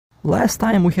Last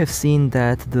time we have seen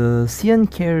that the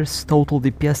CyanCare's total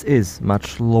DPS is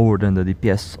much lower than the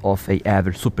DPS of a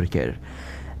average supercarrier.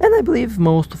 And I believe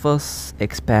most of us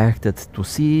expected to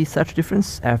see such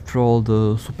difference. After all,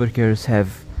 the supercarriers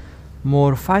have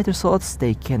more fighter slots,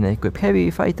 they can equip heavy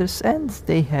fighters, and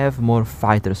they have more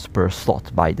fighters per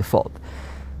slot by default.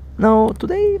 Now,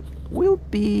 today we'll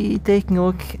be taking a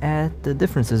look at the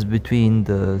differences between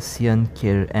the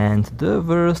CyanCare and the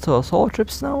versatile assault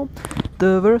ships. Now,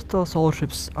 the versatile assault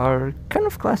ships are kind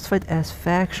of classified as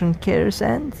faction carriers,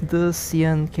 and the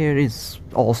CyanCare is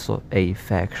also a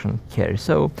faction carrier.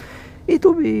 So it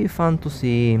will be fun to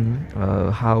see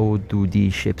how do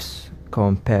these ships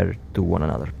compare to one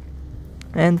another.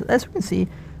 And as you can see,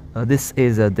 this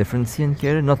is a different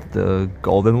CyanCare, not the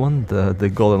golden one. The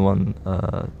golden one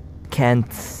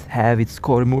can't have its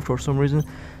core removed for some reason.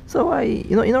 So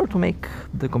in order to make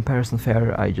the comparison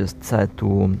fair, I just decided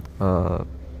to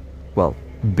well,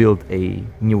 build a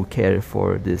new carrier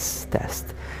for this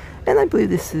test. And I believe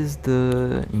this is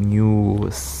the new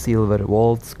silver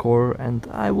waltz core, and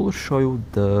I will show you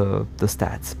the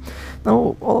stats.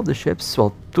 Now, all of the ships,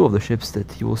 well, two of the ships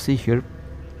that you will see here,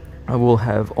 I will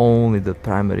have only the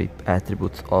primary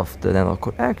attributes of the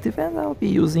Nanocore active, and I'll be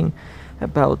using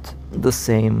about the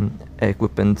same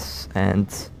equipment and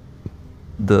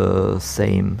the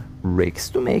same rigs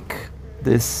to make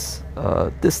this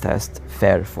test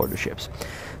fair for the ships.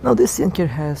 Now, this CyanCare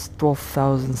has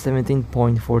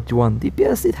 12,017.41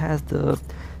 DPS. It has the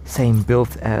same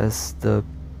build as the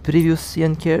previous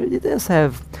CyanCare. It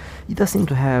does seem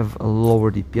to have a lower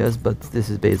DPS, but this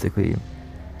is basically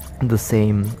the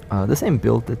same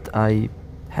build that I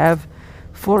have.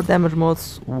 4 damage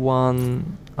modes,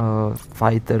 1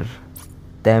 fighter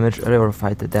damage array or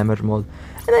fighter damage mode,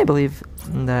 and I believe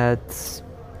that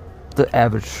the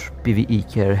average PvE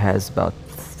carrier has about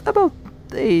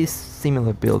a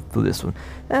similar build to this one.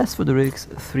 As for the rigs,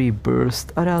 3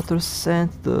 burst routers,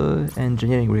 and the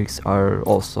engineering rigs are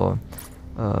also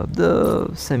the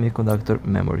semiconductor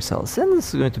memory cells, and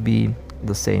this is going to be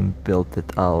the same build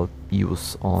that I'll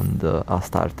use on the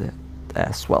Astarte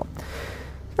as well.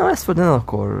 Now, as for the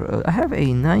Nanocore, I have a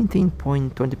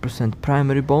 19.20%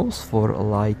 primary bonus for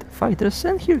light fighters,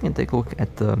 and here you can take a look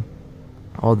at the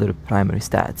other primary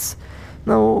stats.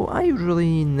 Now, I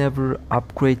usually never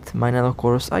upgrade my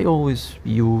Nanocores. I always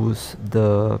use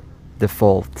the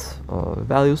default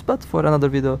values, but for another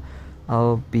video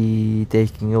I'll be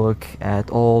taking a look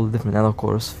at all the different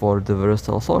Nanocores for the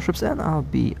versatile assault ships, and I'll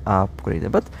be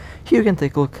upgraded. But here you can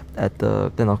take a look at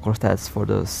the Nanocore stats for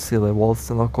the Silver Waltz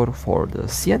Nanocore for the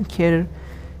CyanCare.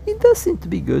 It does seem to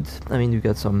be good. I mean, you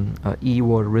got some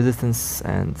E-War resistance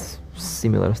and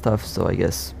similar stuff, so I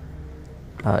guess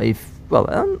I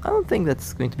don't think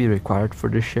that's going to be required for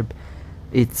this ship.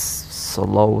 It's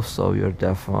slow, so you're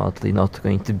definitely not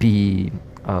going to be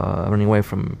running away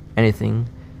from anything.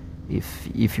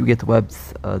 If you get webbed,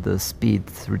 the speed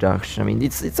reduction, I mean,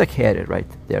 it's a carrier, right?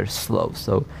 They're slow,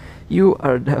 so you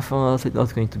are definitely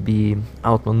not going to be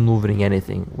outmaneuvering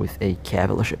anything with a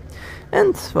cavalry ship.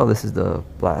 And, well, this is the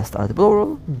blast out, but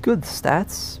overall, good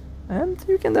stats, and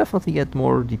you can definitely get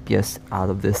more DPS out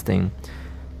of this thing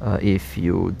if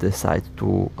you decide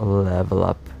to level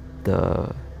up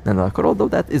the Nanocore, although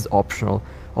that is optional.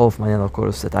 All of my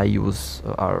Nanocores that I use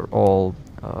are all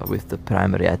with the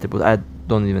primary attribute. I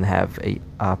don't even have a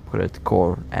upgrade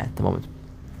core at the moment.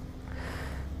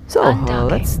 So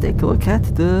let's take a look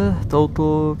at the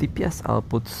total DPS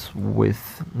outputs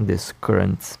with this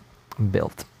current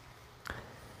build.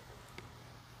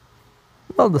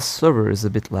 Well, the server is a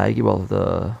bit laggy. Well,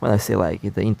 when I say laggy,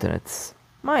 the internet,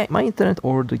 my internet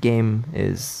or the game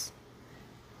is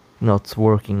not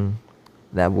working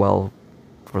that well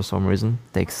for some reason.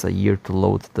 It takes a year to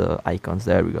load the icons.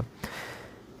 There we go.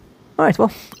 Alright,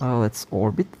 well, let's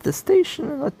orbit the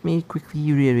station. Let me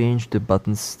quickly rearrange the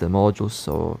buttons, the modules,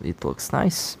 so it looks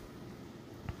nice.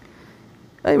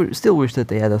 I still wish that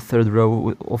they had a third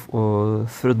row of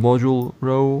third module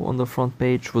row on the front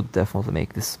page. Would definitely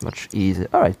make this much easier.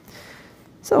 Alright,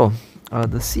 so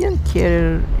the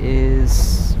CyanCare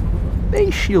is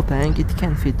a shield tank. It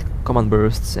can fit command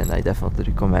bursts, and I definitely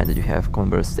recommend that you have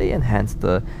command bursts. They enhance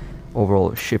the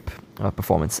overall ship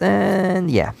performance. And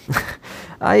yeah,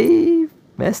 I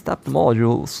messed up the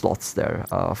module slots there.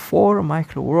 4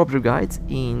 micro warp guides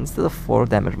instead of 4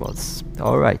 damage modes.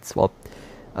 Alright, well,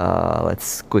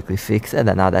 let's quickly fix it,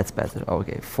 and now that's better.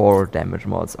 Okay, 4 damage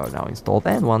modes are now installed,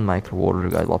 and 1 micro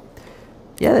warp guide. Well,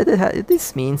 yeah,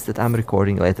 this means that I'm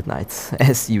recording late at night,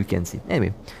 as you can see.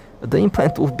 Anyway, the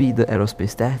implant will be the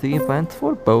aerospace tactic implant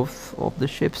for both of the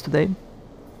ships today,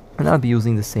 and I'll be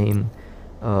using the same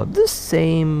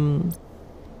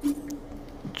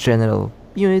general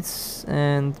units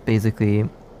and basically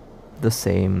the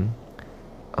same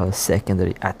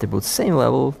secondary attributes, same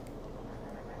level,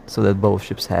 so that both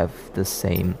ships have the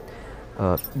same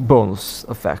bonus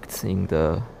affecting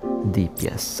the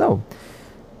DPS. So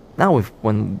now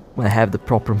when I have the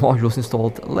proper modules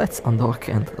installed, let's undock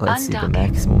and let's see the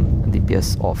maximum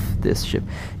DPS of this ship.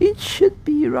 It should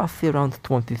be roughly around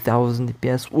 20,000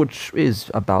 DPS, which is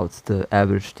about the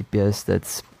average DPS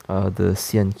that the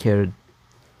CyanSea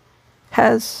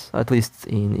has, at least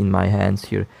in my hands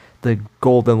here. The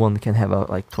golden one can have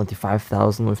like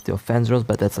 25,000 with the offense drones,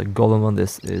 but that's a golden one.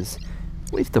 This is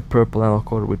with the purple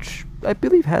Nanocore, which I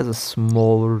believe has a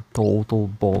smaller total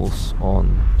bonus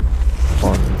on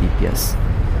DPS.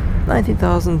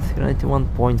 19,000,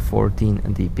 91.14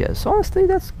 DPS. Honestly,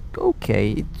 that's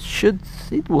okay.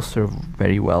 It will serve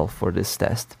very well for this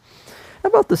test.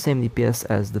 About the same DPS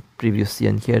as the previous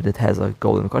CyanSea that has a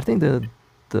golden core. I think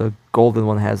the golden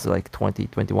one has like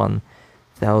 21,000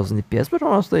 DPS, but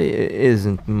honestly it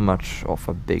isn't much of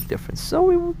a big difference.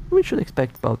 So we should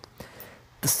expect about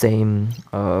the same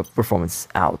performance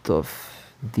out of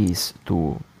these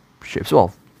two ships.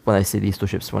 Well, when I say these two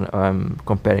ships, when I'm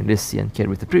comparing this CyanSea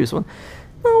with the previous one.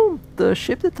 Now, the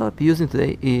ship that I'll be using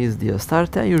today is the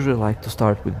Astarte. I usually like to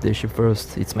start with this ship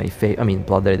first. It's my favorite. I mean,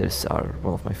 Blood Raiders are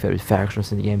one of my favorite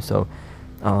factions in the game, so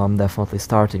I'm definitely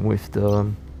starting with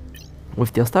the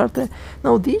Astarte.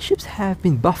 Now, these ships have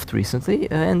been buffed recently,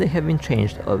 and they have been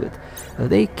changed a bit.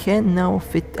 They can now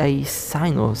fit a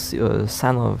Sino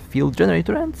field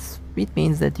generator, and it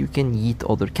means that you can yeet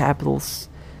other capitals.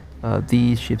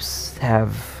 These ships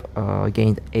have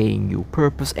gained a new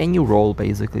purpose, a new role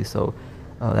basically, so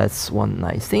that's one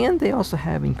nice thing. And they also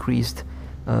have increased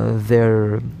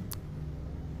their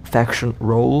faction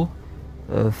role,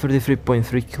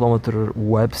 33.3 kilometer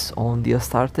webs on the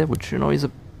Astarte, which is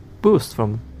a boost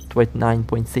from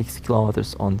 29.6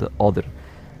 kilometers on the other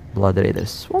Blood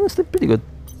Raiders. Honestly, pretty good.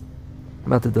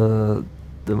 But the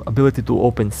ability to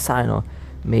open Sino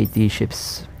made these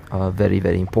ships very,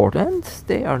 very important, and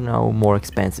they are now more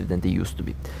expensive than they used to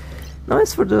be. Now,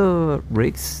 as for the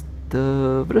rigs,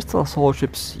 the versatile assault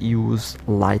ships use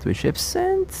lightweight ships,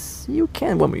 and you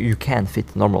can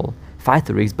fit normal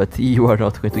fighter rigs, but you are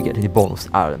not going to get any bonus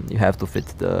out of them. You have to fit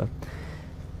the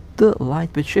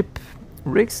lightweight ship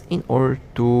rigs in order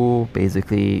to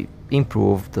basically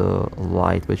improve the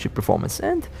lightweight ship performance.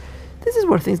 And this is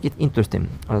where things get interesting,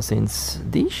 since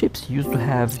these ships used to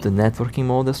have the networking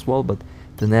mode as well, but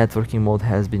the networking mode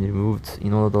has been removed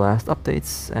in one of the last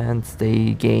updates, and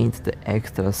they gained the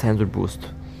extra sensor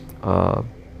boost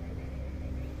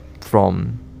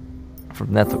from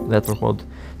network mode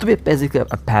to be basically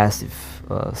a passive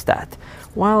stat,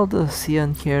 while the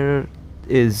CyanSea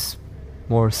is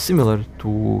more similar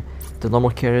to the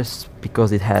normal carriers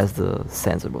because it has the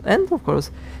sensor mode. And of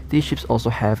course, these ships also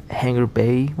have hangar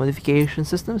bay modification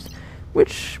systems,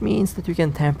 which means that you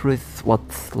can tamper with what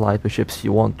lightweight ships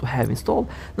you want to have installed.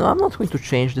 Now, I'm not going to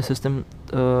change the system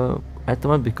at the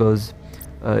moment because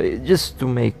just to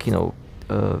make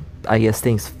I guess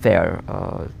things fair,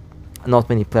 not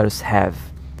many players have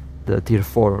the tier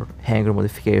 4 hangar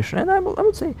modification, and I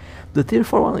would say the tier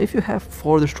 4 one, if you have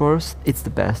 4 destroyers, it's the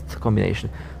best combination.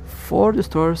 4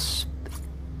 destroyers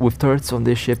with turrets on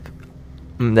this ship,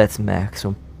 that's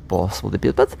maximum possible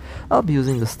DPS, but I'll be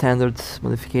using the standard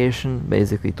modification,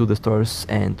 basically 2 destroyers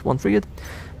and 1 frigate.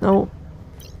 Now,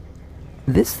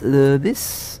 this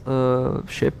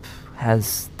ship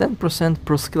has 10%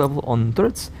 per skill level on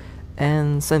turrets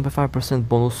and 75%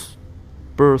 bonus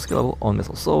per skill level on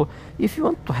missiles. So if you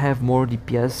want to have more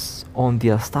DPS on the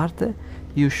Astarte,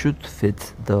 you should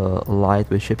fit the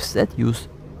lightweight ships that use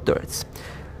turrets.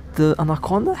 The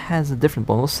Anaconda has a different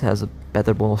bonus, has a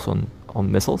better bonus on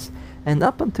missiles, and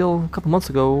up until a couple months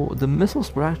ago the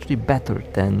missiles were actually better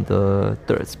than the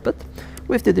turrets, but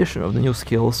with the addition of the new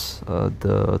skills,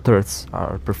 the turrets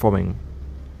are performing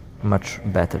much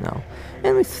better now.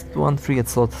 And with 1 frigate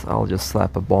slot, I'll just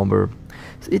slap a bomber.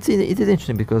 It is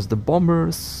interesting because the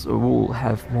bombers will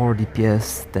have more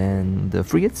DPS than the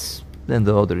frigates, than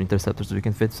the other interceptors that you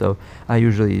can fit, so I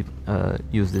usually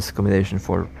use this combination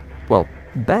for, well,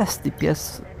 best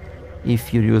DPS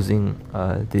if you're using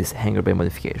this hangar bay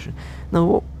modification.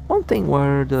 Now, one thing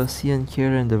where the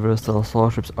CyanSea and the versatile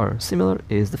assault ships are similar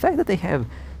is the fact that they have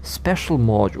special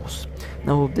modules.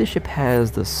 Now, this ship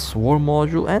has the swarm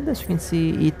module, and as you can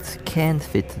see, it can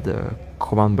fit the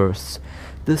command bursts.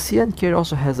 The CyanSea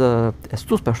also has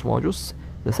 2 special modules,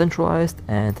 the centralized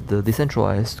and the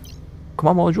decentralized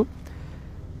command module,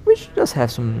 which does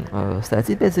have some stats.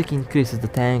 It basically increases the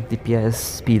tank, DPS,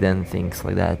 speed and things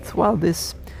like that, while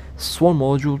this swarm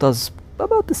module does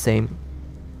about the same.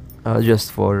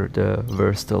 just for the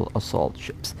versatile assault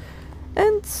ships.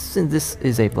 And since this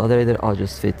is a Blood Raider, I'll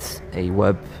just fit a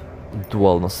web,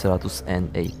 dual Nosferatus,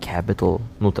 and a capital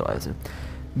neutralizer.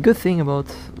 Good thing about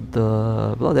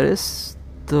the Blood Raider is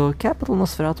the capital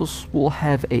Nosferatus will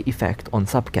have a effect on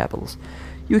subcapitals.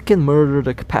 You can murder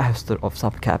the capacitor of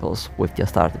subcapitals with the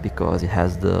Astarte because it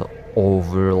has the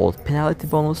overload penalty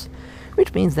bonus,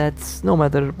 which means that no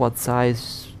matter what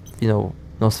size,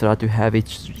 Nosferatu you have,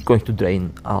 it's going to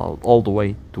drain all the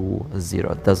way to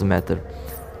 0. It doesn't matter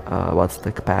what's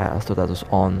the capacitor that is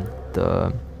on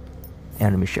the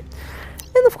enemy ship.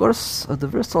 And of course, the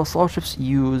versatile assault ships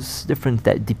use different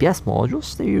DPS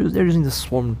modules. They're using the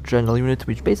Swarm General Unit,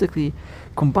 which basically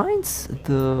combines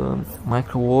the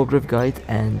Micro Wargrave Guide,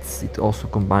 and it also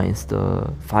combines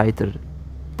the Fighter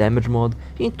damage mod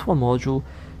into one module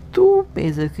to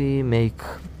basically make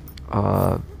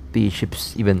the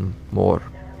ships even more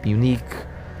unique.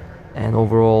 And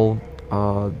overall,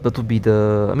 that would be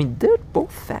they're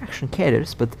both faction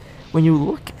carriers, but when you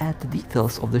look at the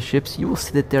details of the ships, you will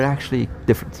see that they're actually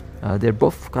different. They're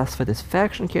both classified as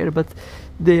faction carrier, but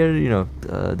they're,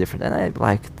 different. And I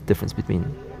like the difference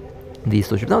between these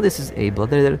two ships. Now, this is a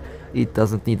Blood Raider. It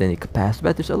doesn't need any capacitor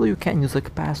batteries, although you can use a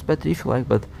capacitor battery if you like,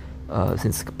 but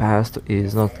since capacitor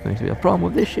is not going to be a problem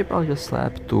with this ship, I'll just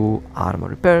slap 2 armor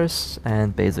repairs,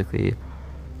 and basically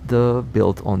the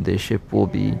build on this ship will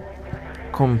be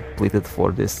completed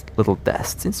for this little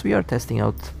test, since we are testing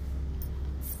out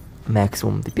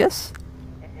maximum DPS.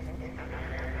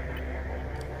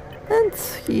 And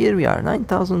here we are,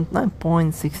 9,000, Now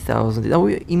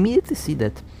we immediately see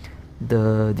that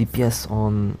the DPS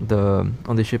on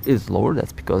the ship is lower.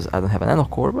 That's because I don't have a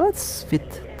nanocore, but let's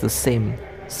fit the same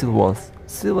silver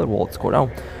wall score. Now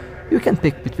you can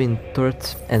pick between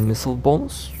turret and missile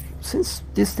bonus. Since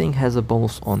this thing has a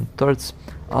bonus on turrets,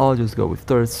 I'll just go with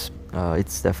turrets.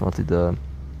 It's definitely the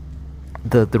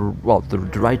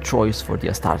right choice for the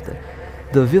Astarte.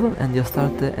 The Villain and the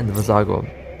Astarte and the Vazago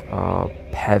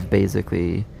have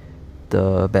basically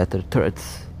the better turret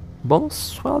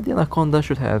bonus, while the Anaconda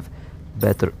should have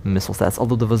better missile stats,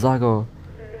 although the Vazago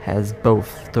has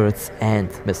both turrets and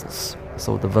missiles,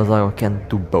 so the Vazago can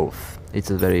do both.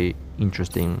 It's a very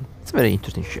interesting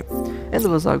ship. And the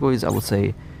Vazago is, I would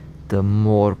say, the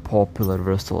more popular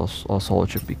versatile assault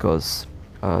ship because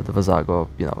the Vazago,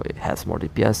 it has more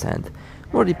DPS, and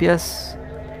more DPS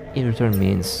in return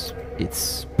means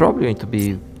it's probably going to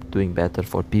be doing better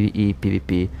for PvE,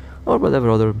 PvP, or whatever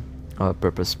other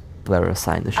purpose player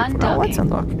assigned the ship for. Now let's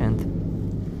unlock and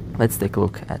let's take a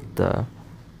look at the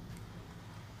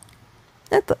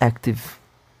active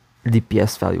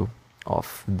DPS value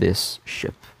of this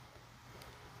ship.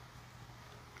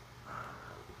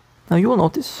 Now you will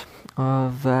notice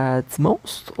that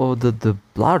most or the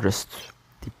largest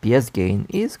DPS gain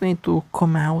is going to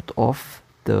come out of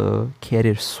the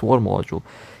carrier swarm module.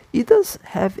 It does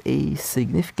have a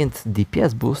significant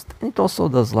DPS boost, and it also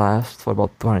does last for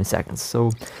about 20 seconds,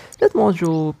 so that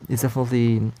module is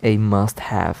definitely a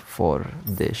must-have for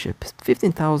the ship.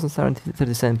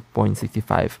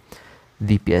 15,737.65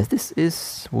 DPS. This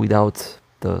is without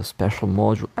the special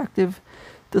module active.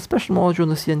 The special module on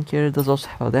the CN carrier does also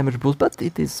have a damage boost, but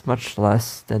it is much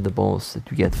less than the bonus that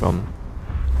you get from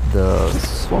the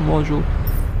swarm module.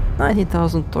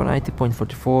 19,000 or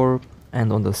 90.44,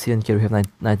 and on the CN carrier we have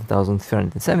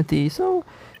 19,370, so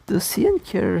the CN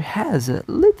carrier has a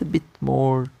little bit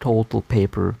more total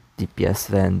paper DPS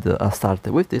than the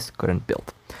Astarte with this current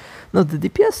build. Now the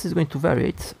DPS is going to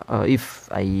vary. If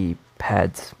I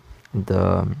had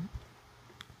the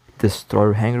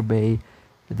destroyer hangar bay,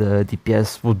 the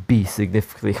DPS would be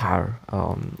significantly higher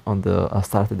on the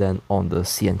Astarte than on the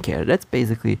CN carrier. That's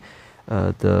basically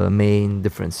the main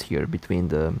difference here between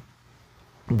the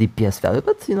DPS value,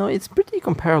 but it's pretty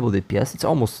comparable DPS. It's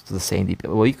almost the same DPS.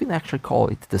 Well, you can actually call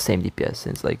it the same DPS,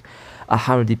 since like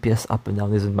 100 DPS up and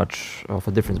down isn't much of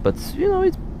a difference, but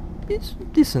it's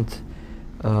decent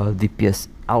DPS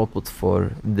output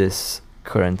for this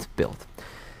current build.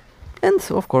 And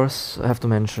of course, I have to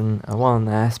mention one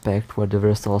aspect where the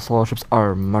versatile assault ships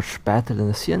are much better than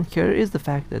the CN carrier is the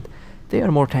fact that they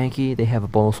are more tanky. They have a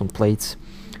bonus on plates,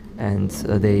 and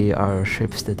they are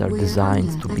ships that are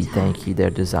designed to be tanky. They're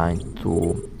designed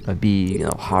to be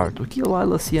hard to kill, while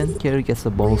the CN carrier gets a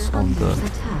bonus on the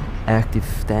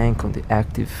active tank, on the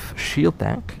active shield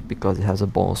tank, because it has a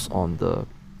bonus on the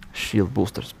shield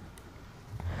boosters.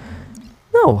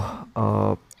 Now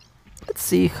let's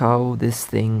see how this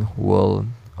thing will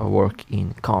work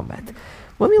in combat.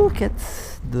 When we look at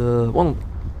the one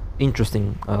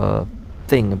interesting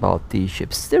thing about these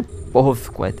ships, they're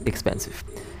both quite expensive.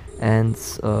 And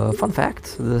fun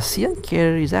fact, the CN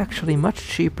Carrier is actually much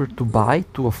cheaper to buy,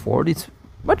 to afford. It's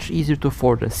much easier to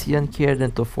afford a CN Carrier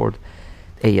than to afford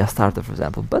a Astarte, for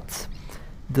example. But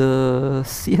the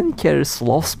CN Carrier's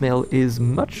loss mail is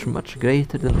much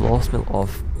greater than the loss mail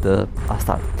of the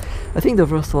Astarte. I think the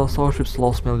versatile starship's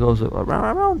loss mail goes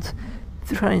around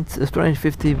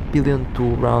 350 billion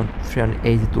to around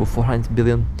 380 to 400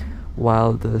 billion,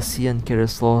 while the CN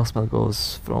Carrier's loss mail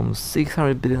goes from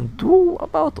 600 billion to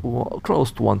about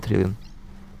close to 1 trillion.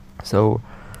 So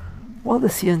while the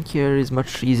CN Carrier is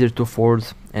much easier to afford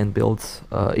and build,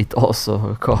 it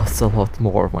also costs a lot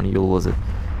more when you lose it.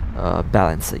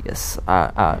 Balance, I guess.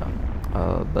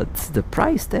 But the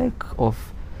price tag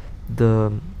of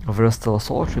the versatile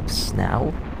assault ships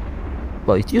now,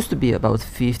 well, it used to be about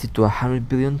 50 to 100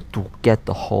 billion to get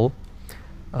the hull,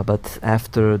 but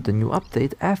after the new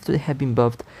update, after they have been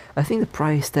buffed, I think the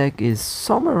price tag is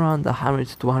somewhere around 100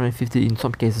 to 150, in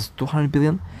some cases 200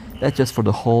 billion. That's just for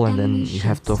the hull, and then you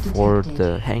have to afford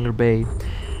the hangar bay.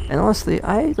 And honestly,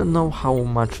 I don't know how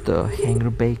much the hangar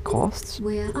bay costs.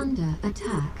 We're under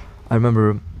attack. I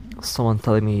remember someone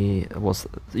telling me it was,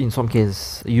 in some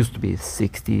cases, it used to be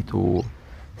 60 to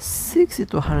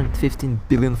 115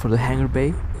 billion for the hangar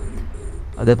bay.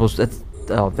 That's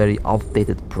a very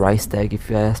outdated price tag, if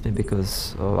you ask me,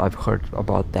 because I've heard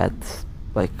about that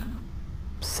like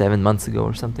 7 months ago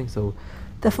or something. So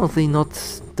definitely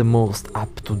not the most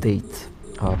up-to-date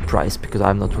price, because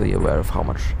I'm not really aware of how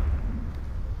much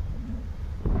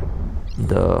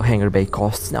the hangar bay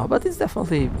costs now, but it's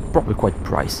definitely probably quite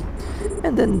pricey.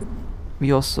 And then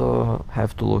we also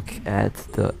have to look at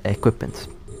the equipment.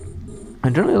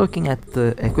 And generally looking at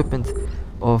the equipment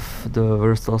of the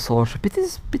versatile solar ship, it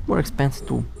is a bit more expensive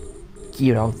to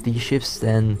gear out these ships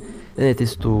than it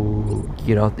is to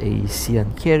gear out a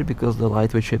CN Carrier, because the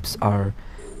lightweight ships are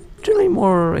generally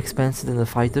more expensive than the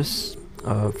fighters.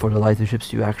 For the lightweight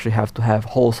ships, you actually have to have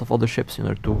hulls of other ships in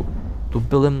order to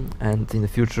build them, and in the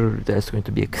future that's going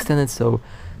to be extended. So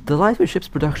the lightweight ships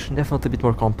production definitely a bit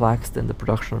more complex than the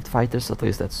production of the fighters, at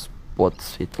least that's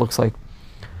what it looks like.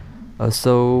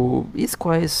 So its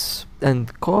price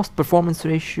and cost performance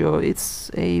ratio, it's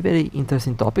a very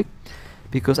interesting topic,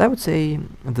 because I would say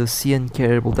the CN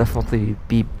Carrier will definitely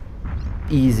be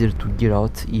easier to gear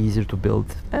out, easier to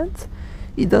build, and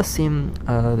it does seem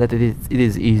that it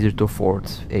is easier to afford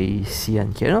a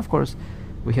CN Carrier. And of course,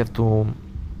 we have to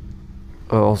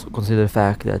also consider the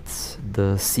fact that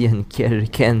the CN Carrier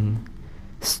can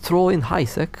stroll in high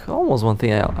sec. Almost one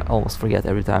thing I almost forget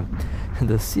every time.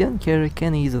 The CN Carrier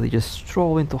can easily just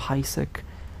stroll into high sec,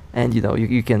 and you know,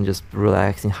 you can just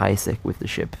relax in high sec with the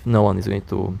ship. No one is going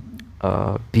to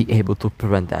be able to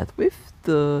prevent that. With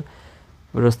the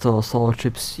versatile solar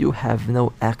ships, you have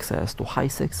no access to high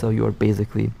sec, so you're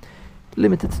basically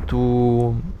limited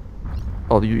to,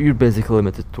 well, you're basically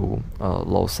limited to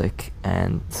low sec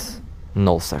and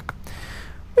null sec,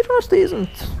 which honestly isn't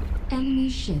Enemy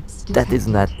ships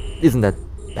isn't that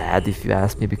bad, if you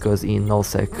ask me, because in null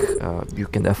sec you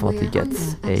can definitely get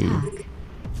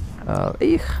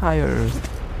a higher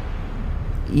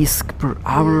ISK per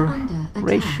hour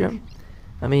ratio.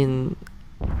 I mean,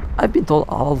 I've been told,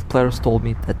 all players told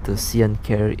me that the CN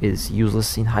Carrier is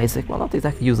useless in high sec. Well, not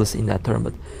exactly useless in that term,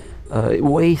 but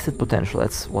wasted potential,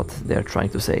 that's what they're trying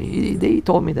to say. They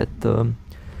told me that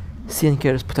CN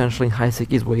Carrier's potential in high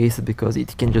sec is wasted because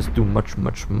it can just do much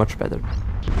better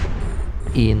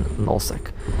in null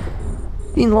sec.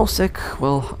 In low sec,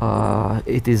 well,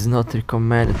 it is not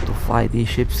recommended to fly these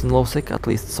ships in low sec, at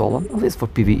least solo, at least for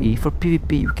PvE. For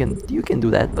PvP you can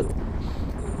do that,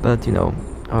 but you know,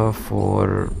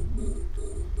 for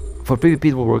PvP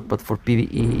it will work, but for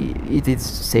PvE it is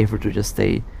safer to just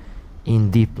stay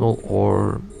in deep null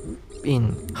or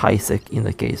in high sec in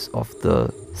the case of the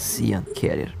CN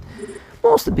Carrier.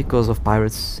 Mostly because of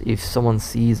pirates. If someone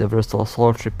sees a versatile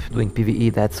solar ship doing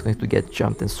PvE, that's going to get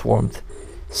jumped and swarmed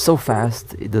so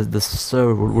fast, the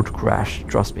server would crash,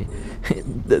 trust me.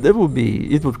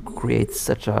 It would create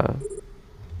such a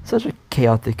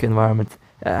chaotic environment.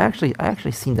 I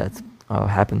actually seen that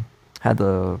happen. Had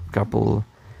a couple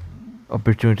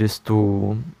opportunities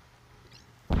to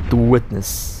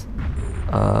witness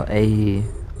a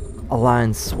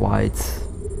alliance-wide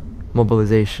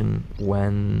mobilization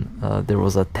when there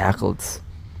was a tackled,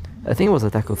 I think it was a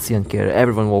tackled CN Carrier.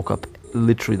 Everyone woke up,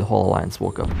 literally the whole alliance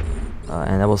woke up,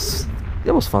 and that was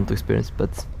fun to experience.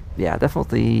 But yeah,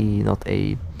 definitely not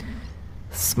a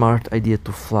smart idea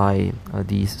to fly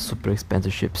these super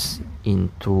expensive ships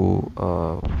into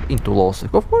low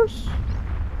sec. Of course,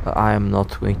 I am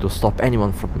not going to stop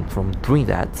anyone from doing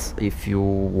that. If you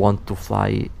want to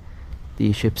fly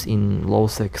the ships in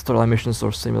low-sec storyline missions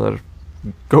or similar,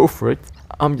 go for it.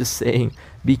 I'm just saying,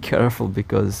 be careful,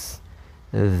 because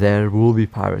there will be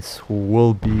pirates who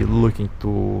will be looking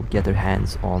to get their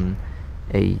hands on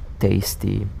a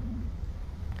tasty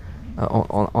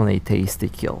on a tasty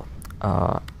kill.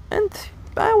 And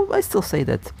I still say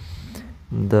that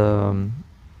the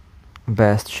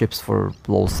best ships for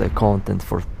low-sec content,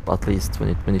 for at least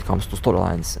when it comes to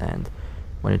storylines and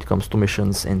when it comes to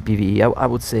missions and PvE, I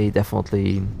would say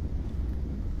definitely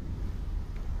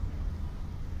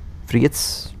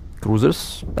frigates,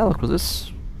 cruisers, battle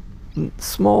cruisers,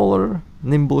 smaller,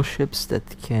 nimble ships that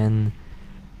can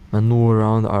maneuver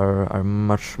around are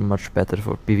much better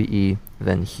for PvE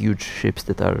than huge ships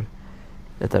that are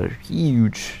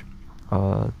huge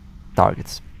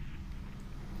targets.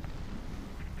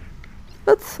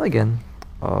 But again,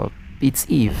 it's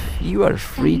Eve. You are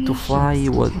free to fly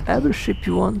whatever ship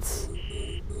you want,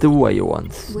 the way you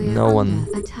want. No one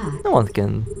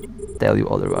can tell you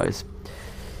otherwise.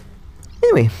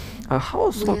 Anyway,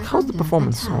 how's the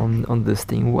performance on this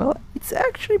thing? Well, it's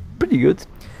actually pretty good,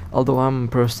 although I'm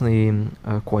personally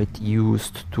quite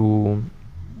used to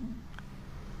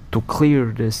clear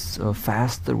this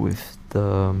faster with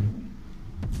the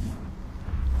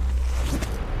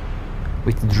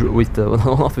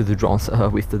not with the drones,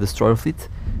 with the destroyer fleet.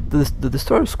 The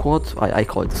destroyer squad, I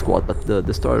call it squad, but the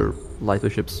destroyer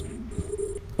lightweight ships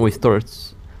with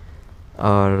turrets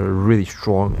are really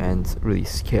strong and really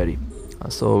scary.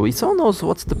 So if someone knows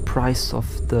what's the price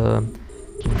of the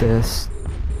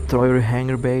destroyer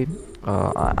hangar bay,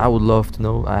 I would love to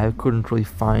know. I couldn't really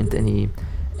find any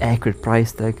accurate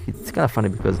price tag. It's kind of funny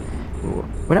because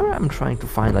whenever I'm trying to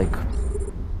find like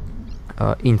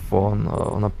info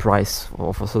on a price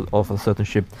of a certain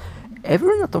ship,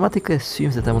 everyone automatically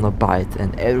assumes that I want to buy it,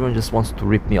 and everyone just wants to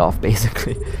rip me off,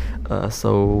 basically.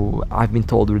 So I've been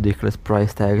told ridiculous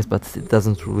price tags, but it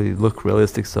doesn't really look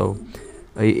realistic. So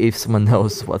if someone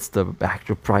knows what's the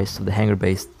actual price of the hangar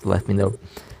base, let me know,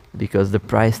 because the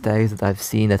price tags that I've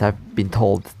seen, that I've been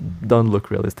told, don't look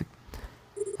realistic.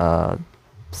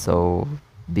 So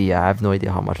yeah, I have no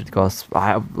idea how much it costs.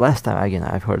 Last time, again,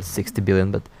 I've heard 60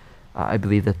 billion, but I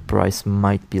believe that price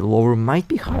might be lower, might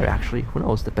be higher actually, who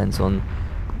knows, depends on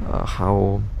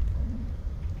how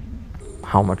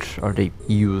much are they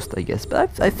used, I guess.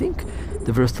 But I think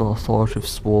the versatile assault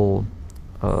ships will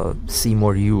see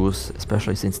more use,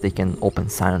 especially since they can open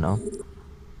Sino now.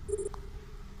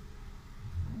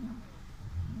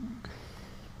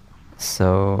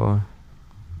 So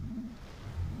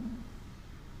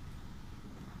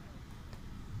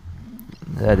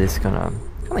that is kinda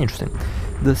interesting.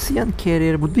 The Cyan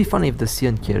carrier would be funny if the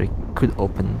Cyan carrier could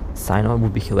open Sino. It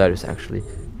would be hilarious actually.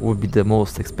 It would be the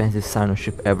most expensive Sino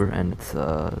ship ever, and it's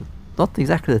not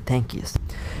exactly the tankiest.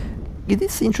 It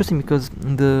is interesting because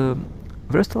the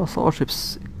versatile assault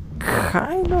ships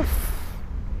kind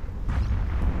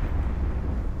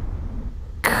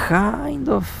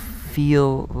of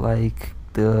feel like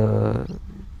the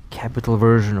capital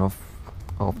version of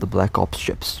the Black Ops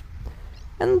ships.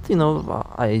 And you know,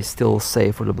 I still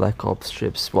say for the Black Ops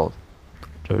ships, well,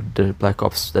 the Black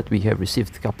Ops that we have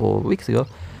received a couple of weeks ago,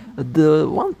 the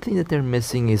one thing that they're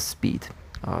missing is speed.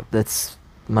 That's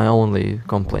my only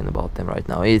complaint about them right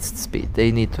now. It's speed.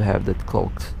 They need to have that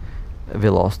cloaked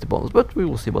velocity bonus, but we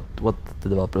will see what the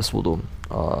developers will do.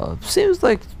 Seems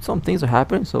like some things are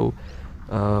happening, so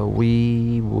I'll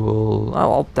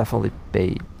definitely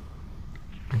pay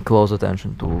close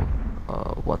attention to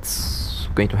what's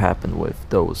going to happen with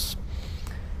those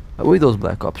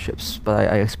Black Ops ships.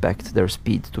 But I expect their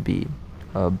speed to be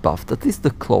buffed, at least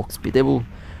the cloak speed. They will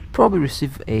probably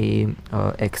receive a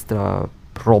extra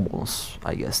pro bonus,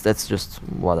 I guess. That's just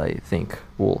what I think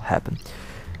will happen.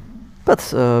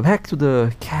 But back to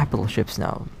the capital ships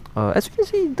now. As you can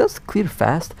see, it does clear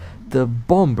fast. The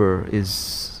bomber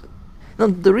is... Now,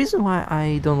 the reason why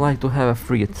I don't like to have a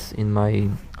frigate in my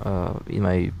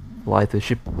lightweight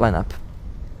ship lineup,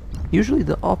 usually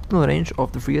the optimal range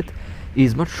of the frigate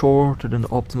is much shorter than the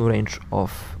optimal range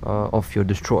of your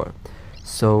destroyer.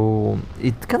 So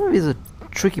it kind of is a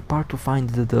tricky part to find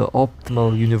the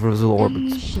optimal universal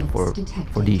orbit for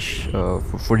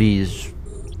these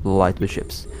lightweight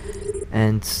ships.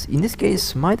 And in this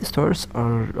case, my destroyers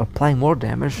are applying more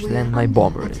damage than my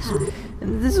bomber is.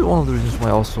 And this is one of the reasons why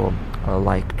I also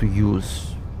like to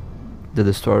use the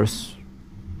destroyers,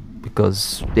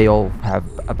 because they all have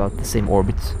about the same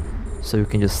orbit. So you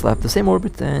can just slap the same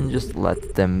orbit and just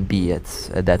let them be at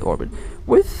that orbit.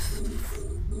 With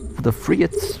the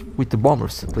frigates, with the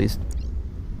bombers at least,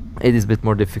 it is a bit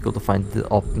more difficult to find the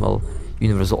optimal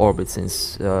universal orbit,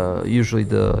 since usually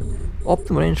the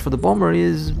optimal range for the bomber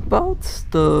is about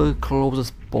the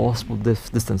closest possible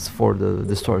distance for the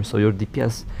destroyer. So your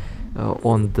DPS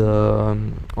on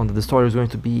the destroyer is going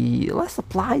to be less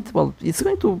applied. Well, it's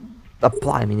going to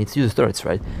apply. I mean, it's uses turrets,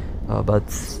 right? But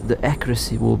the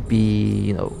accuracy will be,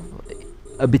 you know,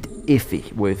 a bit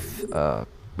iffy with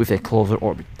a closer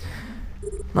orbit.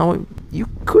 Now, you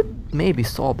could maybe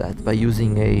solve that by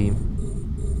using a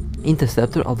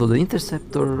interceptor, although the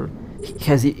interceptor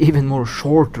has even more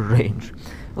shorter range.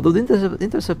 Although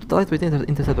the lightweight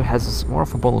interceptor has more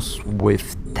of a bonus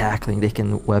with tackling. They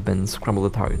can weapon scramble the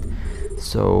target,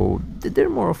 so they're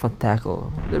more of a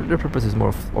tackle. Their purpose is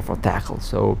more of a tackle.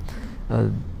 So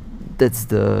that's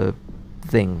the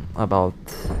thing about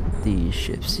these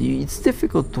ships. It's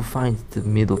difficult to find the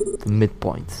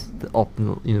midpoint, the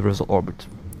optimal universal orbit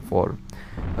for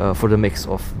the mix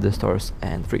of destroyers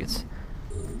and frigates,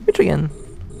 which again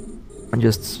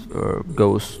just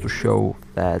goes to show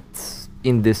that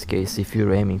in this case, if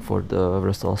you're aiming for the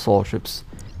versatile assault ships,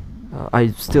 I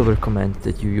still recommend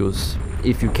that you use,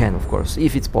 if you can, of course,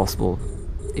 if it's possible,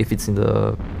 if it's in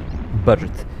the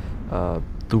budget,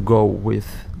 to go with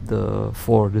the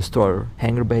 4 destroyer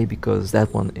hangar bay, because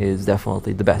that one is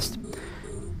definitely the best.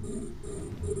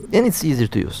 And it's easier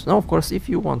to use. Now, of course, if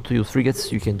you want to use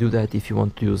frigates, you can do that. If you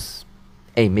want to use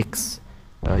a mix,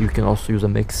 you can also use a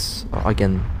mix.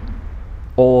 Again,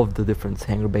 all of the different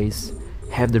hangar bays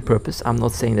have their purpose. I'm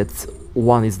not saying that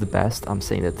one is the best. I'm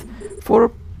saying that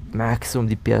for maximum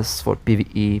DPS, for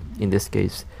PvE in this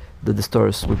case, the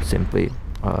destroyers would simply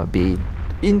be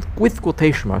with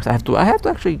quotation marks. I have to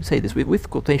actually say this with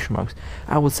quotation marks.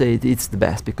 I would say it's the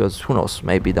best, because who knows,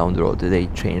 maybe down the road they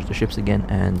change the ships again,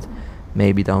 and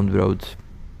maybe down the road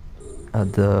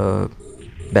the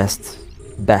best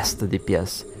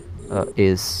DPS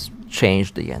is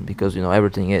changed again, because you know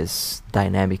everything is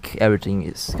dynamic, everything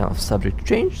is kind of subject to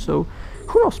change. So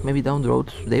who knows, maybe down the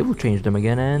road they will change them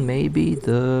again, and maybe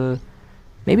the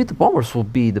bombers will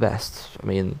be the best. I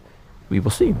mean, we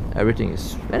will see. Anything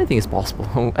is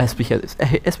possible. as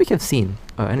we have seen,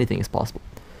 anything is possible.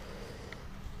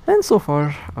 And so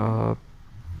far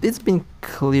it's been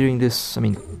clearing this, I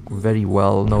mean, very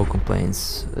well, no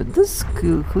complaints. Does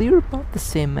clear about the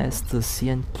same as the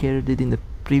CyanSea did in the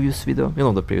previous video. You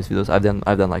know, the previous videos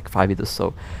I've done like 5 videos,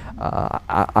 so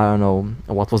I don't know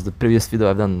what was the previous video.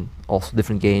 I've done also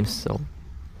different games, so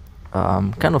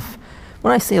kind of,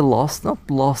 when I say lost, not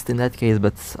lost in that case,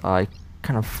 but I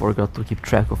kind of forgot to keep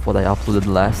track of what I uploaded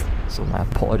last, so my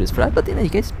apologies for that. But in any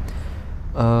case,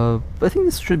 I think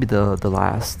this should be the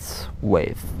last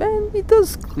wave, and it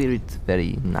does clear it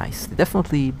very nicely.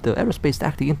 Definitely the aerospace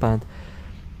tactic implant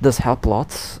does help a lot.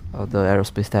 The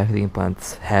aerospace tactic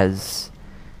implant has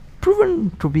proven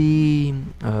to be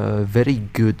very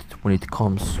good when it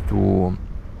comes to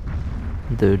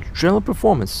the general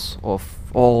performance of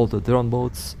all the drone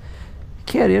boats,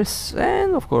 carriers,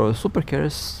 and of course super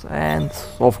carriers, and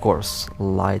of course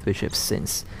lightweight ships,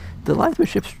 since the lightweight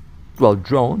ships, well,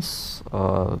 drones,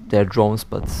 they're drones,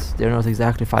 but they're not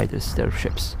exactly fighters, they're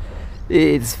ships.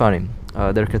 It's funny,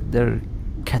 their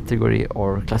category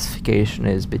or classification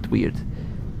is a bit weird,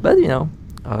 but you know,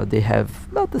 they have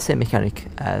about the same mechanic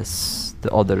as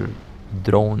the other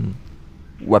drone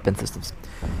weapon systems.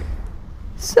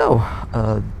 So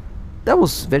that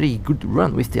was very good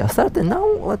run with the Astarte. Now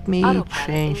let me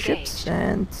change ships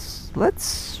and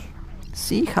let's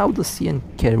see how the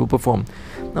CyanSea will perform.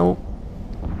 Now,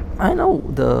 I know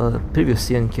the previous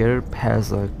CyanSea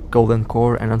has a golden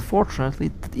core, and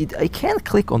unfortunately I can't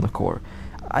click on the core.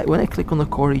 When I click on the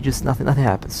core, it just nothing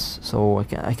happens. So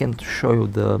I can show you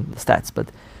the stats,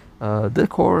 but the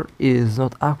core is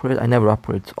not upgraded. I never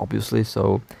upgrade, obviously,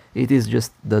 so it is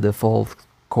just the default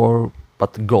core,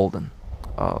 but golden,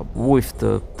 with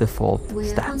the default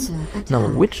stats. Now,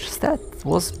 which stat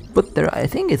was put there? I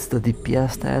think it's the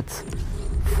DPS stat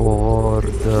for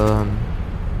the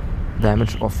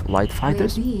damage of light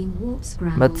fighters,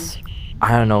 but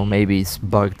I don't know, maybe it's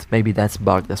bugged, maybe that's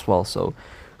bugged as well, so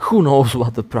who knows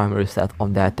what the primary stat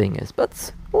on that thing is.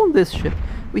 But on this ship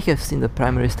we have seen the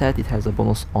primary stat. It has a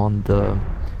bonus on the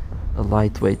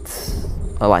lightweight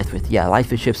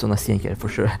ships on a CyanSea for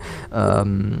sure.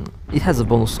 It has a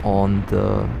bonus on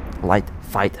the light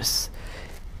fighters.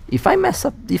 If I mess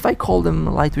up, if I call them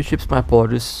lightweight ships, my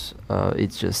apologies.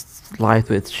 It's just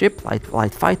lightweight ship,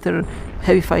 light fighter,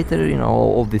 heavy fighter, you know,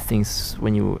 all these things.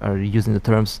 When you are using the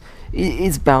terms,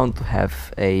 it's bound to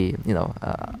have a, you know,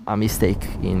 a mistake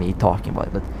in me talking about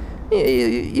it. But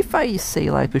if I say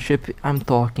lightweight ship, I'm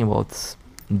talking about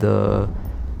the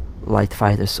light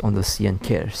fighters on the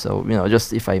CyanSea. So, you know,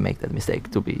 just if I make that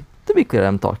mistake, to be to be clear,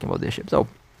 I'm talking about this ship. So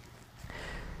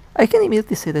I can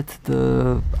immediately say that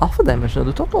the alpha damage,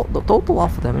 the total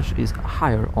alpha damage is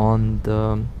higher on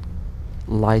the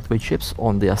lightweight ships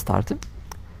on the Astarte.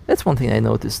 That's one thing I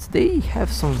noticed. They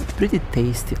have some pretty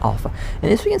tasty alpha,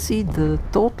 and as you can see, the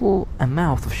total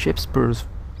amount of ships per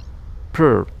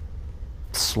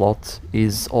slot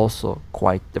is also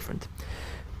quite different.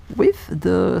 With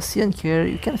the CN Carrier,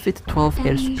 you can fit 12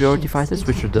 air superiority fighters,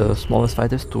 which are the smallest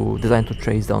fighters designed to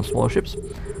chase down smaller ships,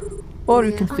 or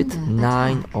you can fit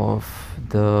 9 of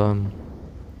the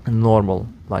normal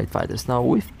light fighters. Now,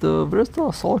 with the versatile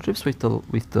assault ships, with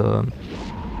the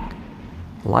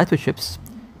lightweight ships,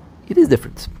 it is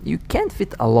different. You can't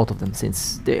fit a lot of them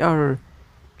since they are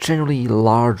generally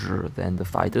larger than the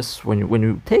fighters. When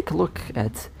you take a look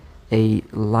at a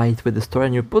lightweight destroyer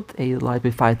and you put a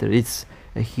lightweight fighter, it's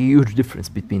a huge difference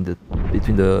between the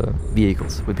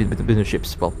vehicles, between the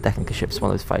ships. Well, technically ships.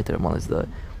 One is fighter, one is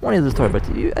destroyer. But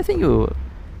I think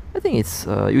it's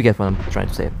you get what I'm trying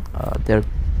to say. They're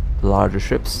larger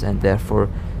ships, and therefore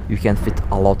you can fit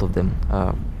a lot of them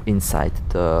inside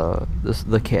the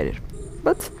carrier.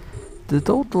 But the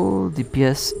total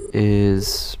DPS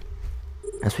is,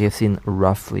 as we have seen,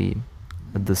 roughly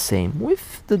the same,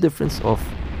 with the difference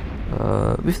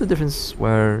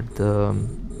where the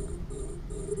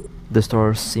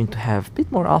destroyers seem to have a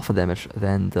bit more alpha damage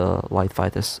than the light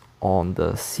fighters on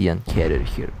the CN carrier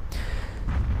here.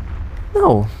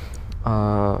 Now,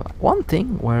 one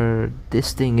thing where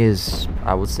this thing is,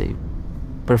 I would say,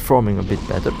 performing a bit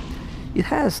better, it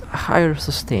has a higher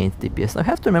sustained DPS. Now, you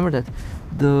have to remember that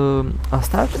the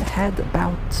Astarte had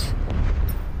about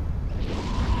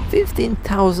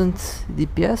 15,000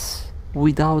 DPS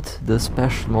without the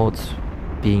special mode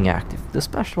being active. The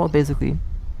special mode basically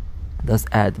does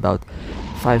add about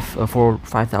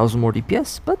 5,000 more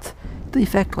DPS, but the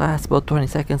effect lasts about 20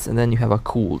 seconds and then you have a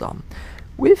cooldown.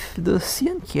 With the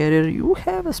CN carrier, you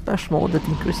have a special mode that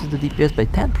increases the DPS by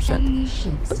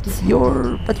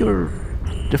 10%, but your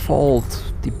default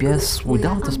DPS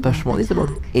without the special mode is about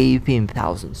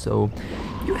 18,000. So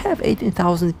you have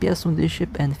 18,000 DPS on this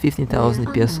ship and 15,000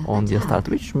 DPS on the Astarte,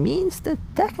 which means that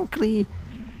technically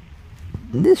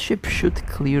this ship should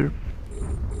clear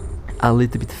a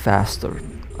little bit faster.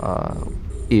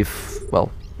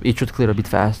 It should clear a bit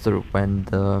faster when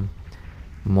the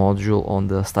module on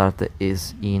the Astarte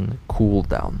is in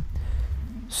cooldown.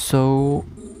 So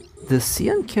the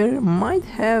CN carrier might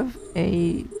have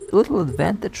a little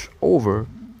advantage over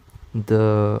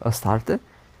the Astarte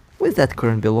with that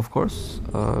current build, of course,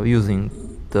 using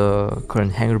the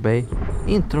current hangar bay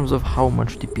in terms of how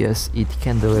much DPS it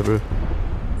can deliver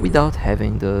without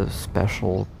having the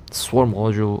special swarm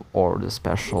module or the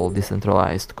special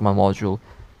decentralized command module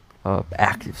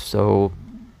active. So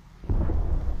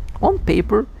on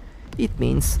paper it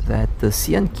means that the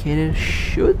CN carrier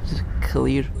should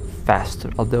clear faster,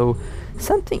 although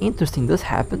something interesting does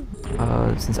happen,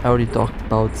 since I already talked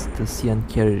about the CN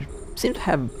carrier seems to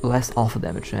have less alpha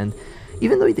damage, and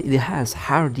even though it has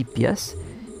higher DPS,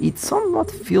 it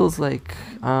somewhat feels like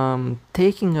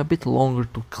taking a bit longer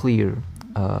to clear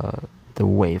the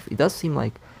wave. It does seem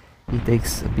like it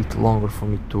takes a bit longer for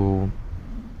me to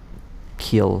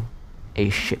kill a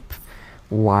ship,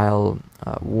 while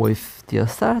with the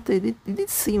Astarte it did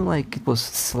seem like it was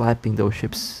slapping those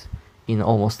ships in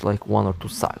almost like 1 or 2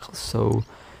 cycles. So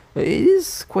it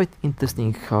is quite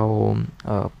interesting how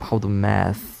the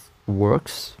math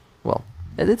works. Well,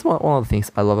 and it's one of the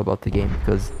things I love about the game,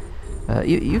 because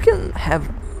you can have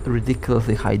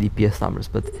ridiculously high DPS numbers,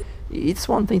 but it's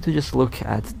one thing to just look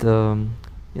at the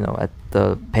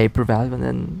paper value, and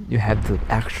then you have the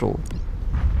actual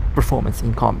performance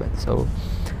in combat. So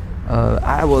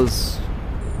I was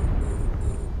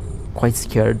quite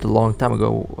scared a long time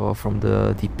ago from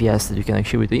the DPS that you can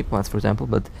achieve with implants, for example,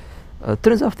 but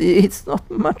turns out it's not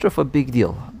much of a big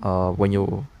deal when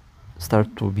you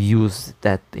start to use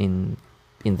that in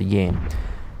the game.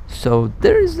 So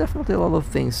there is definitely a lot of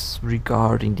things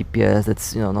regarding DPS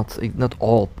that's not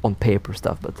all on paper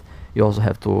stuff, but you also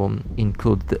have to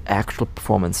include the actual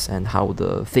performance and how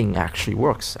the thing actually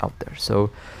works out there. So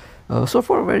so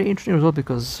far, a very interesting result,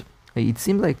 because it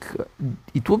seems like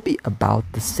it will be about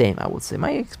the same, I would say.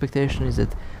 My expectation is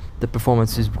that the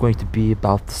performance is going to be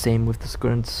about the same with this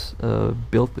current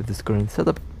build, with this current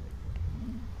setup.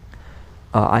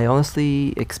 I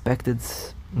honestly expected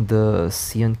the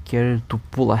CN carrier to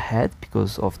pull ahead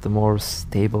because of the more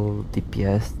stable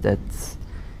DPS that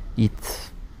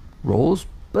it rolls,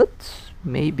 but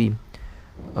maybe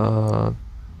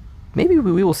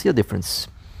we will see a difference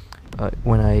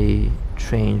when I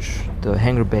change the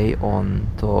hangar bay on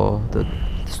the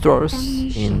destroyers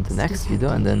in the next video,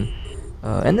 and then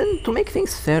And then to make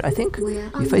things fair, I think We're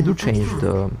if I do under change attack.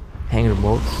 the hangar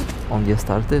modes on the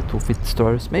Astarte to fit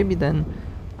stores, maybe then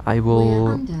I We're will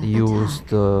under use attack.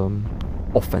 the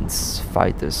offense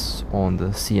fighters on the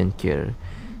CN carrier,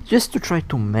 just to try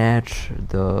to match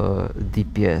the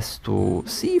DPS to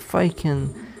see if I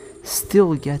can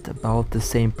still get about the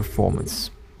same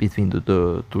performance between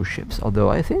the two ships. Although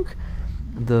I think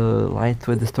the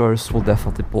lightweight destroyers will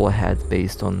definitely pull ahead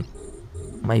based on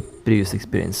my previous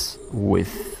experience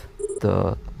with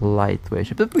the lightweight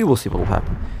ship, but we will see what will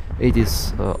happen. It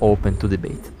is open to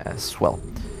debate as well.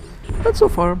 But so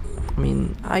far, I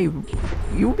mean,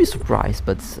 you'll be surprised,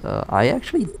 but I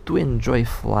actually do enjoy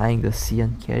flying the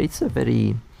CN carrier.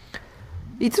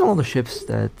 It's one of the ships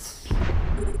that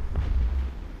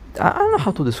I don't know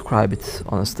how to describe it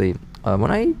honestly.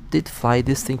 When I did fly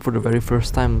this thing for the very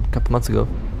first time a couple months ago,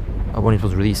 when it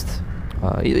was released,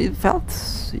 it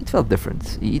felt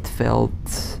different. It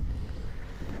felt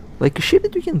like a ship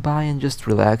that you can buy and just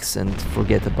relax and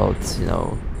forget about, you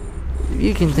know.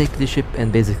 You can take the ship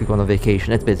and basically go on a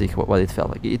vacation. That's basically what it felt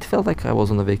like. It felt like I was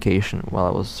on a vacation while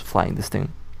I was flying this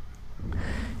thing.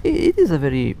 It is a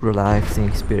very relaxing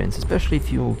experience, especially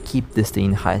if you keep this thing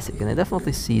in high sec, and I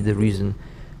definitely see the reason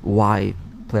why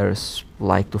players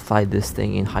like to fly this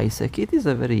thing in high sec. It is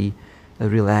a very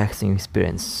relaxing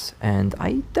experience, and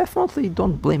I definitely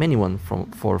don't blame anyone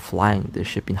for flying the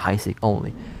ship in high sec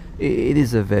only. It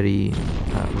is a very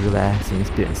relaxing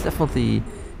experience, definitely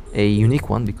a unique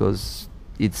one, because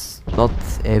it's not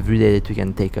every day that you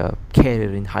can take a carrier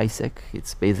in high sec.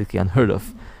 It's basically unheard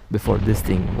of before this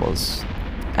thing was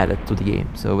added to the game,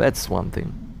 so that's one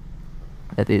thing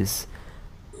that is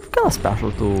kind of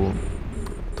special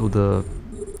to the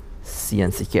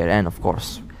CNC carrier. And of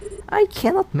course, I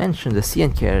cannot mention the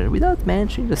CN carrier without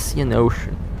mentioning the CN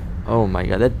Ocean. Oh my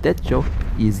god, that joke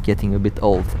is getting a bit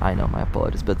old. I know, my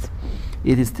apologies, but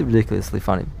it is still ridiculously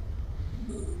funny.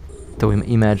 So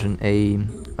imagine a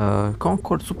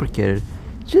Concorde supercarrier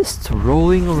just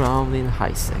rolling around in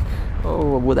high sec.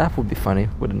 Oh, well, that would be funny,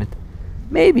 wouldn't it?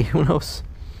 Maybe, who knows?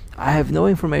 I have no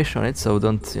information on it, so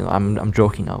don't, you know, I'm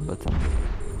joking now, but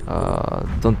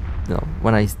don't, you know,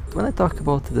 when I talk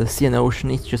about the CN Ocean,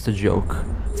 it's just a joke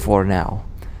for now.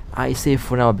 I say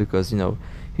for now because, you know,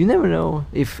 you never know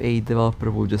if a developer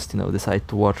will just, you know, decide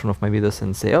to watch one of my videos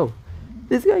and say, oh,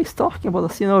 this guy is talking about the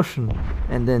CN Ocean,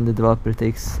 and then the developer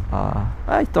takes,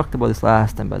 I talked about this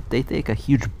last time, but they take a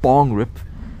huge bong rip,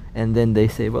 and then they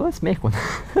say, well, let's make one.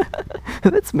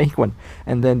 Let's make one.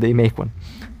 And then they make one.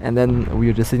 And then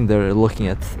we're just sitting there looking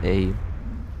at a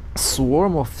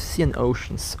swarm of CN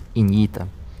Oceans in Yita.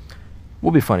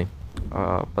 Would be funny.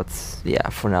 But yeah,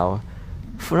 for now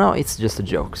it's just a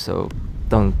joke, so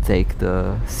don't take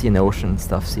the CN Ocean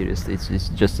stuff seriously. It's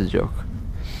just a joke.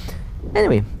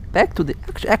 Anyway, back to the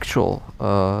actual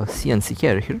CNC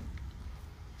carrier here.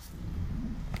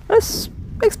 As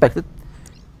expected,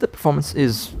 the performance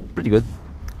is pretty good.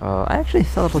 I actually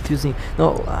thought about using...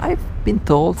 No, I've been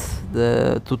told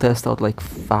to test out like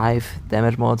 5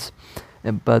 damage mods,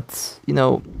 but you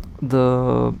know,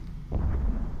 the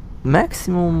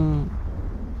maximum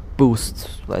boost,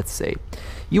 let's say,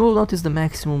 you will notice the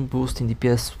maximum boost in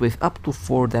DPS with up to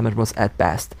 4 damage mods at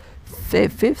best.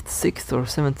 5th, 6th or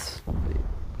 7th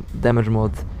damage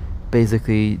mod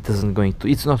basically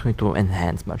it's not going to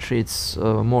enhance much. It's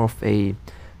more of a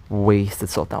wasted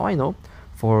slot. Now I know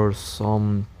for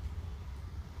some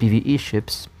PvE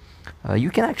ships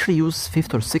you can actually use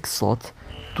 5th or 6th slot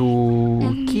to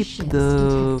Enemy keep ships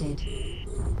the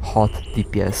detected. hot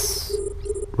DPS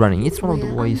running. It's one of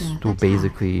the We're ways under to attack.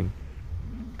 basically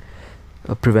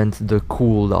prevent the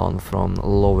cooldown from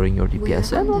lowering your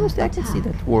DPS, We're and under honestly I can see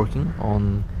attack. that working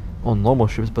on normal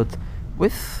ships, but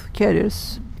with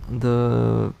carriers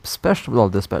the special, well,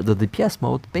 the DPS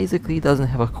mode basically doesn't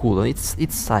have a cooldown.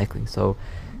 It's cycling, so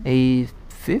a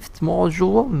 5th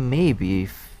module, well, maybe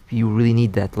if you really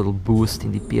need that little boost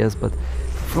in DPS, but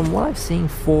from what I've seen,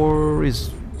 4 is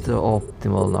the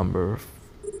optimal number.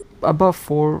 Above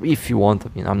 4, if you want, I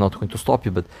mean, I'm not going to stop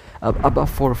you, but above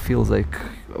 4 feels like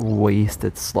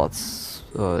wasted slots,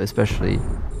 especially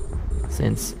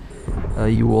since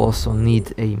you also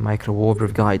need a micro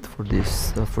overdrive guide for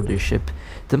this ship.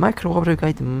 The micro overdrive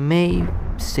guide may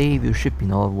save your ship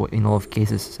in all of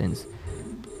cases, since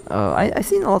I've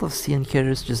seen a lot of CN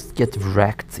carriers just get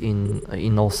wrecked in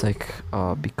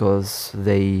nullsec because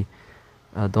they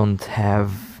don't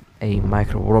have a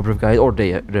micro overdrive guide, or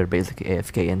they're basically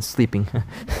AFK and sleeping.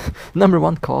 Number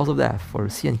 1 cause of death for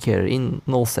CN carrier in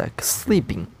nullsec: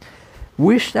 sleeping.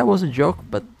 Wish that was a joke,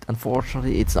 but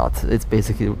unfortunately it's not. It's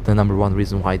basically the number 1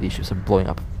 reason why the issues are blowing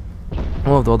up.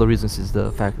 One of the other reasons is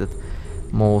the fact that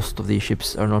most of these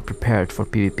ships are not prepared for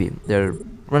PvP. They're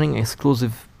running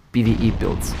exclusive PvE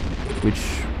builds, which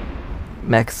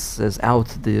maxes out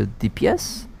the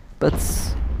DPS, but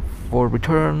for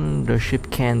return the ship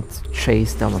can't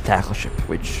chase down a tackle ship,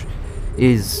 which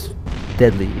is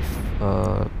deadly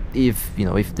if you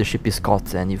know, if the ship is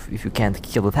caught and if you can't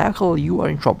kill the tackle, you are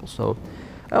in trouble. So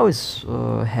I always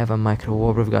have a micro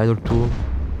overview guide or two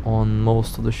on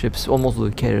most of the ships, on most of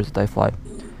the carriers that I fly.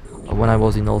 When I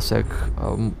was in nullsec,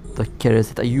 the carriers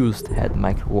that I used had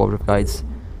micro overview guides,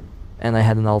 and I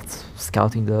had an alt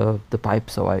scouting the pipe,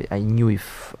 so I knew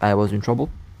if I was in trouble.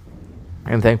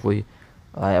 And thankfully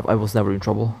I was never in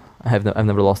trouble. I've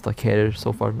never lost a carrier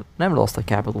so far, never lost a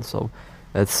capital, so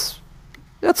that's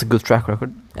a good track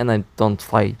record. And I don't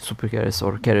fly super carriers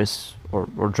or carriers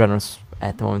or generals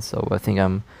at the moment, so I think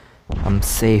I'm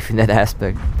safe in that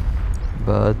aspect.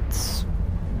 But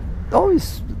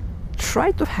always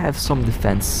try to have some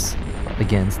defense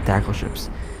against tackle ships.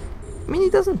 I mean,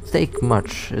 it doesn't take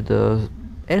much. The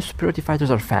air superiority fighters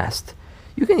are fast.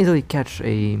 You can easily catch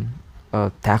a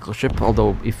tackle ship,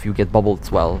 although if you get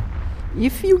bubbled, well,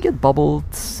 if you get bubbled,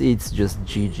 it's just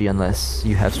GG unless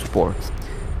you have support.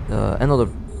 Another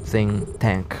thing,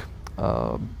 tank.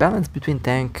 Balance between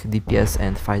tank, DPS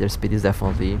and fighter speed is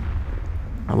definitely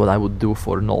what I would do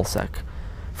for nullsec.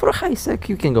 For a high sec,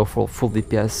 you can go for full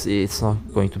DPS. It's not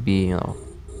going to be, you know,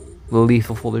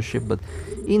 lethal for the ship, but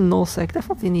in nullsec,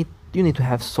 definitely you need to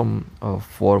have some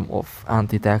form of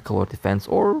anti-tackle or defense,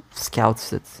 or scouts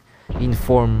that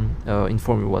inform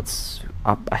you what's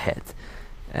up ahead.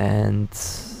 And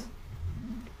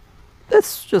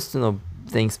that's just, you know,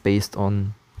 things based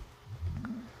on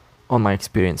my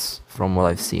experience from what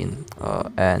I've seen,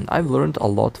 and I've learned a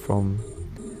lot from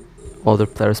other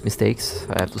players' mistakes.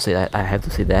 I have to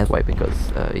say that way,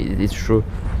 because it is true.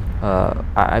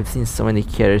 I've seen so many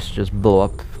carriers just blow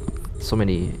up, so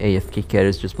many AFK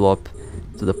carriers just blow up,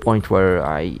 to the point where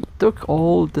I took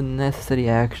all the necessary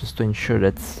actions to ensure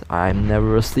that I'm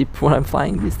never asleep when I'm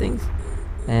flying these things,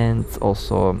 and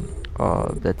also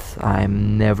that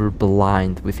I'm never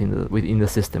blind within the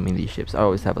system in these ships. I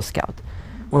always have a scout.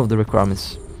 One of the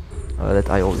requirements that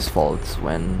I always followed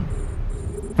when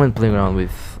playing around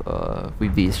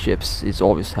with these ships is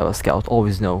always have a scout,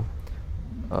 always know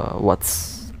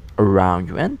what's around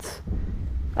you, and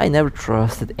I never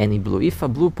trusted any blue. If a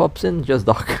blue pops in, just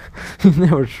dock. You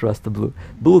never trust the blue.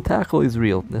 Blue tackle is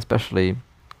real, especially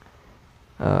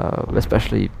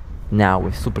now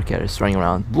with super carriers running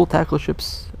around. Blue tackle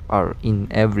ships are in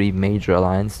every major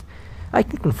alliance. I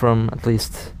can confirm, at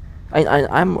least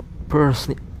I'm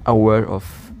personally aware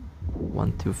of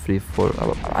 1, 2, 3,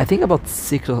 4, I think about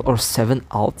 6 or 7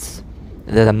 alts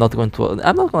that I'm not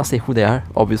gonna say who they are,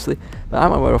 obviously, but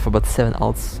I'm aware of about 7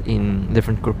 alts in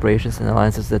different corporations and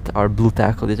alliances that are blue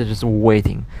tackle. They're just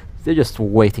waiting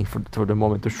for the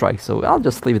moment to strike, so I'll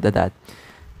just leave it at that.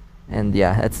 And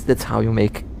yeah, that's how you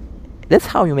make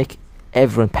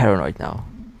everyone paranoid now,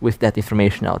 with that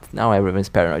information out. Now everyone's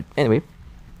paranoid. Anyway,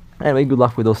 good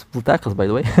luck with those blue tackles, by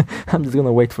the way. I'm just going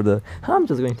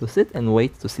to sit and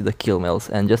wait to see the kill mails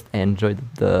and just enjoy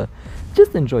the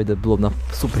blown up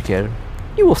super carrier.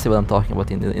 You will see what I'm talking about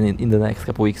in the next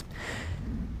couple weeks.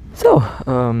 So,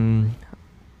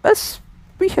 as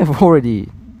we have already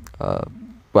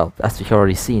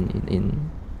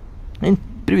seen in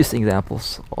previous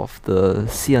examples of the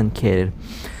Cyan carrier,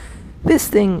 this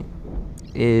thing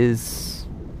is,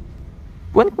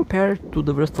 when compared to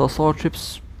the versatile assault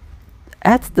ships,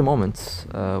 at the moment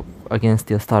against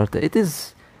the Astarte, it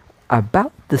is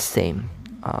about the same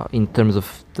in terms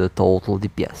of the total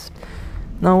DPS.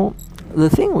 Now, the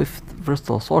thing with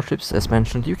versatile assault ships, as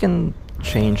mentioned, you can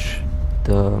change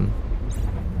the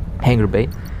hangar bay,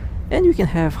 and you can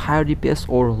have higher DPS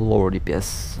or lower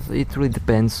DPS. It really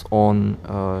depends on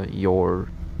your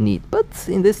need. But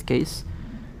in this case,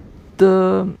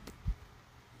 the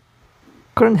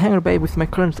current hangar bay with my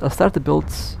current Astarte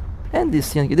builds and this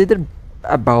Cyan, they're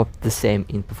about the same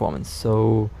in performance.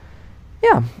 So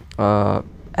yeah,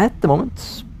 at the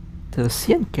moment the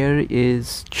Cyan carrier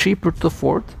is cheaper to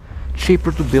afford,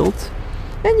 cheaper to build,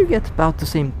 and you get about the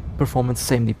same performance,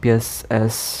 same DPS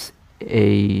as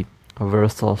a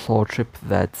versatile assault ship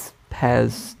that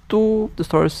has 2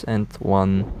 destroyers and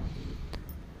one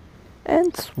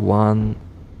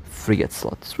frigate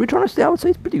slot, which honestly I would say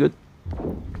is pretty good,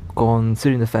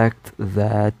 considering the fact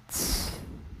that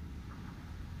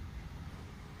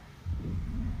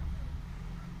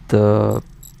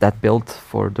that build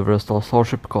for the versatile assault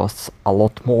ship costs a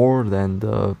lot more than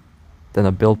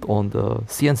a build on the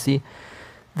CyanSea.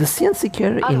 The CyanSea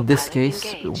carrier in this case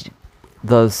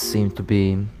does seem to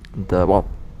be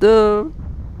the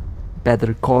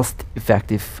better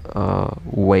cost-effective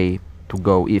way to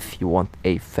go if you want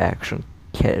a faction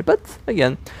carrier. But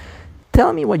again,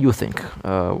 tell me what you think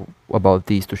about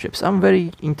these two ships. I'm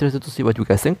very interested to see what you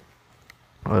guys think.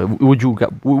 Would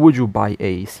you buy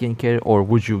a CN carrier, or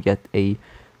would you get a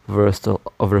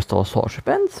versatile assault ship?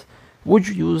 And would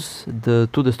you use the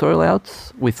 2 destroyer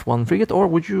layouts with 1 frigate, or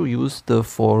would you use the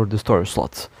 4 destroyer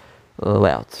slots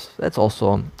layout? That's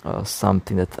also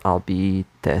something that I'll be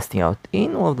testing out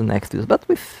in one of the next videos. But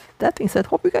with that being said,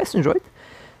 hope you guys enjoyed.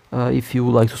 If you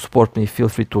would like to support me, feel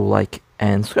free to like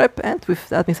and subscribe. And with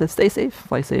that being said, stay safe,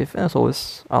 fly safe, and as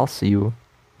always, I'll see you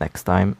next time.